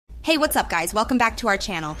Hey, what's up guys? Welcome back to our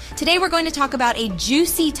channel. Today we're going to talk about a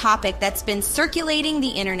juicy topic that's been circulating the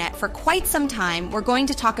internet for quite some time. We're going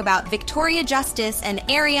to talk about Victoria Justice and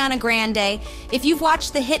Ariana Grande. If you've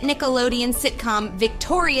watched the hit Nickelodeon sitcom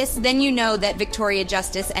Victorious, then you know that Victoria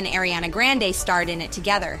Justice and Ariana Grande starred in it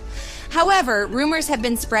together. However, rumors have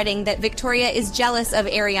been spreading that Victoria is jealous of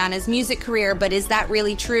Ariana's music career, but is that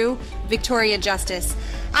really true? Victoria Justice.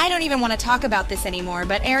 I don't even want to talk about this anymore,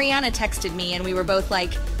 but Ariana texted me and we were both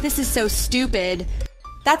like, this is so stupid.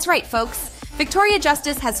 That's right, folks. Victoria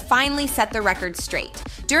Justice has finally set the record straight.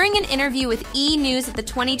 During an interview with E! News at the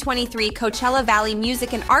 2023 Coachella Valley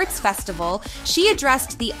Music and Arts Festival, she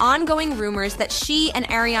addressed the ongoing rumors that she and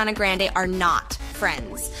Ariana Grande are not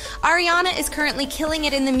friends. Ariana is currently killing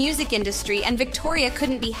it in the music industry, and Victoria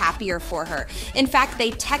couldn't be happier for her. In fact,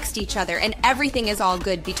 they text each other, and everything is all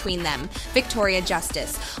good between them. Victoria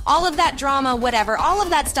Justice. All of that drama, whatever, all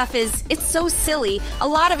of that stuff it's so silly. A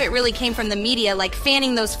lot of it really came from the media, like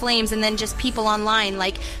fanning those flames, and then just people online,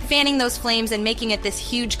 like fanning those flames and making it this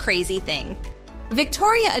huge crazy thing.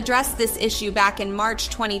 Victoria addressed this issue back in March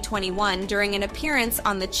 2021 during an appearance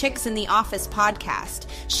on the Chicks in the Office podcast.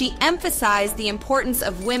 She emphasized the importance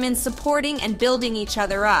of women supporting and building each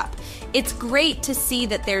other up. It's great to see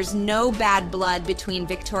that there's no bad blood between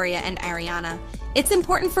Victoria and Ariana. It's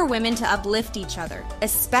important for women to uplift each other,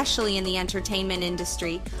 especially in the entertainment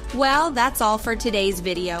industry. Well, that's all for today's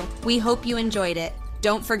video. We hope you enjoyed it.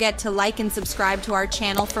 Don't forget to like and subscribe to our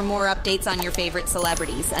channel for more updates on your favorite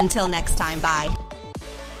celebrities. Until next time, bye.